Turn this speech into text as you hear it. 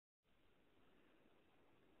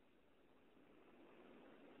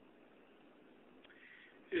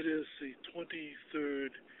It is the 23rd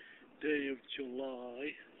day of July,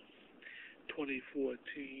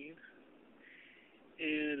 2014,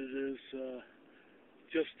 and it is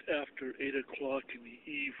just after 8 o'clock in the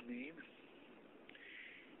evening.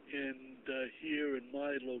 And here in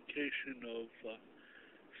my location of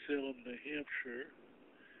Salem, New Hampshire,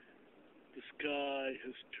 the sky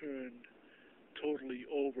has turned totally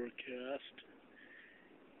overcast,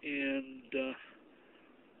 and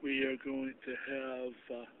we are going to have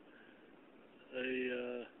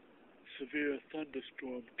a severe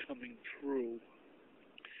thunderstorm coming through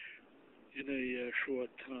in a short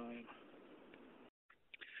time.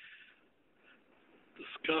 The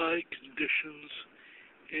sky conditions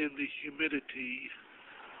and the humidity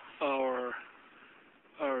are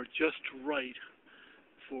just right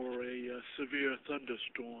for a severe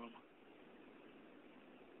thunderstorm.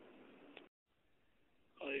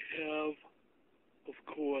 I have, of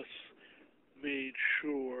course, made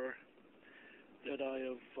sure that I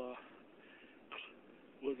have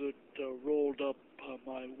rolled up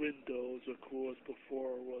my windows, of course,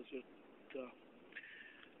 before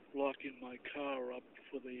locking my car up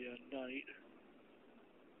for the night,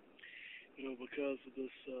 because of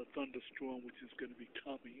this thunderstorm which is going to be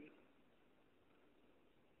coming.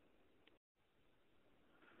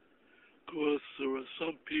 Of course, there are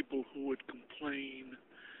some people who would complain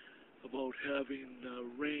about having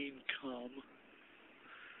rain come,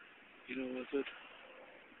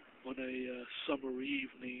 on a summer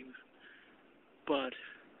evening, but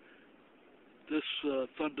this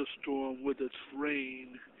thunderstorm with its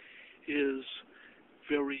rain is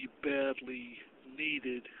very badly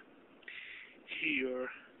needed here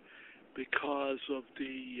because of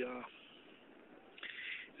the,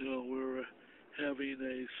 we're having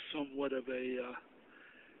a somewhat of a,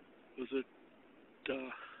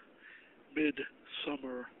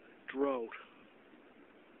 mid-summer drought,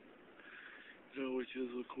 which is,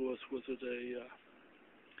 of course,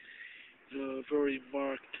 a very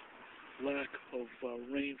marked lack of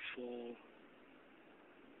rainfall.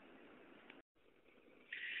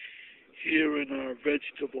 Here in our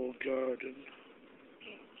vegetable garden,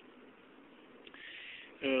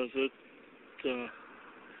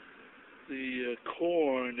 the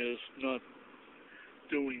corn is not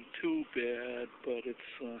doing too bad, but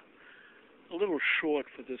it's a little short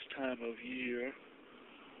for this time of year.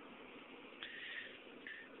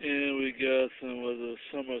 And we got some of the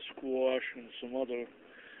summer squash and some other,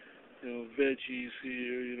 veggies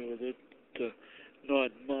here, that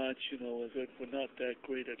not much, that we're not that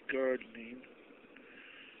great at gardening.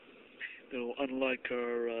 Unlike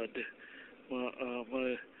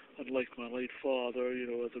unlike my late father,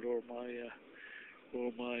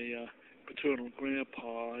 or my paternal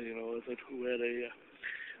grandpa, who had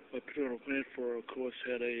my paternal grandfather, of course,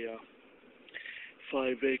 had a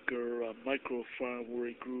 5-acre micro farm where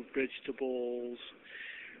he grew vegetables,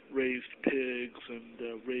 raised pigs, and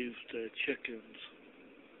raised chickens.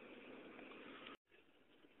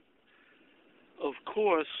 Of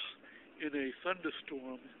course, in a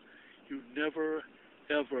thunderstorm, you never,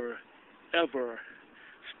 ever, ever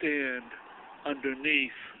stand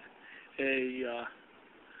underneath a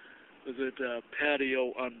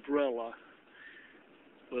patio umbrella,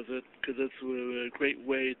 because it's a great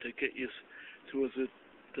way to get you to,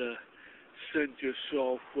 send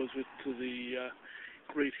yourself, to the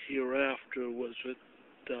great hereafter,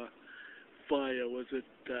 via,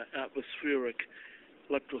 atmospheric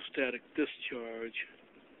electrostatic discharge.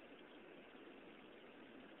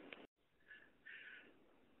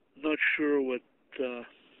 Not sure what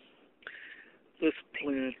this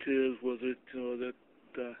plant is. Was it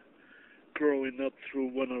that growing up through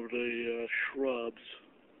one of the shrubs?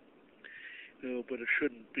 But it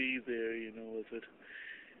shouldn't be there. You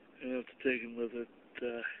have to take it,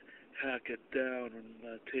 hack it down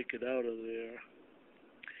and take it out of there.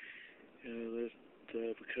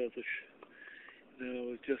 Because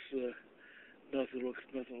it's just looks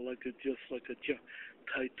nothing like it, just like a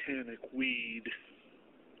Titanic weed.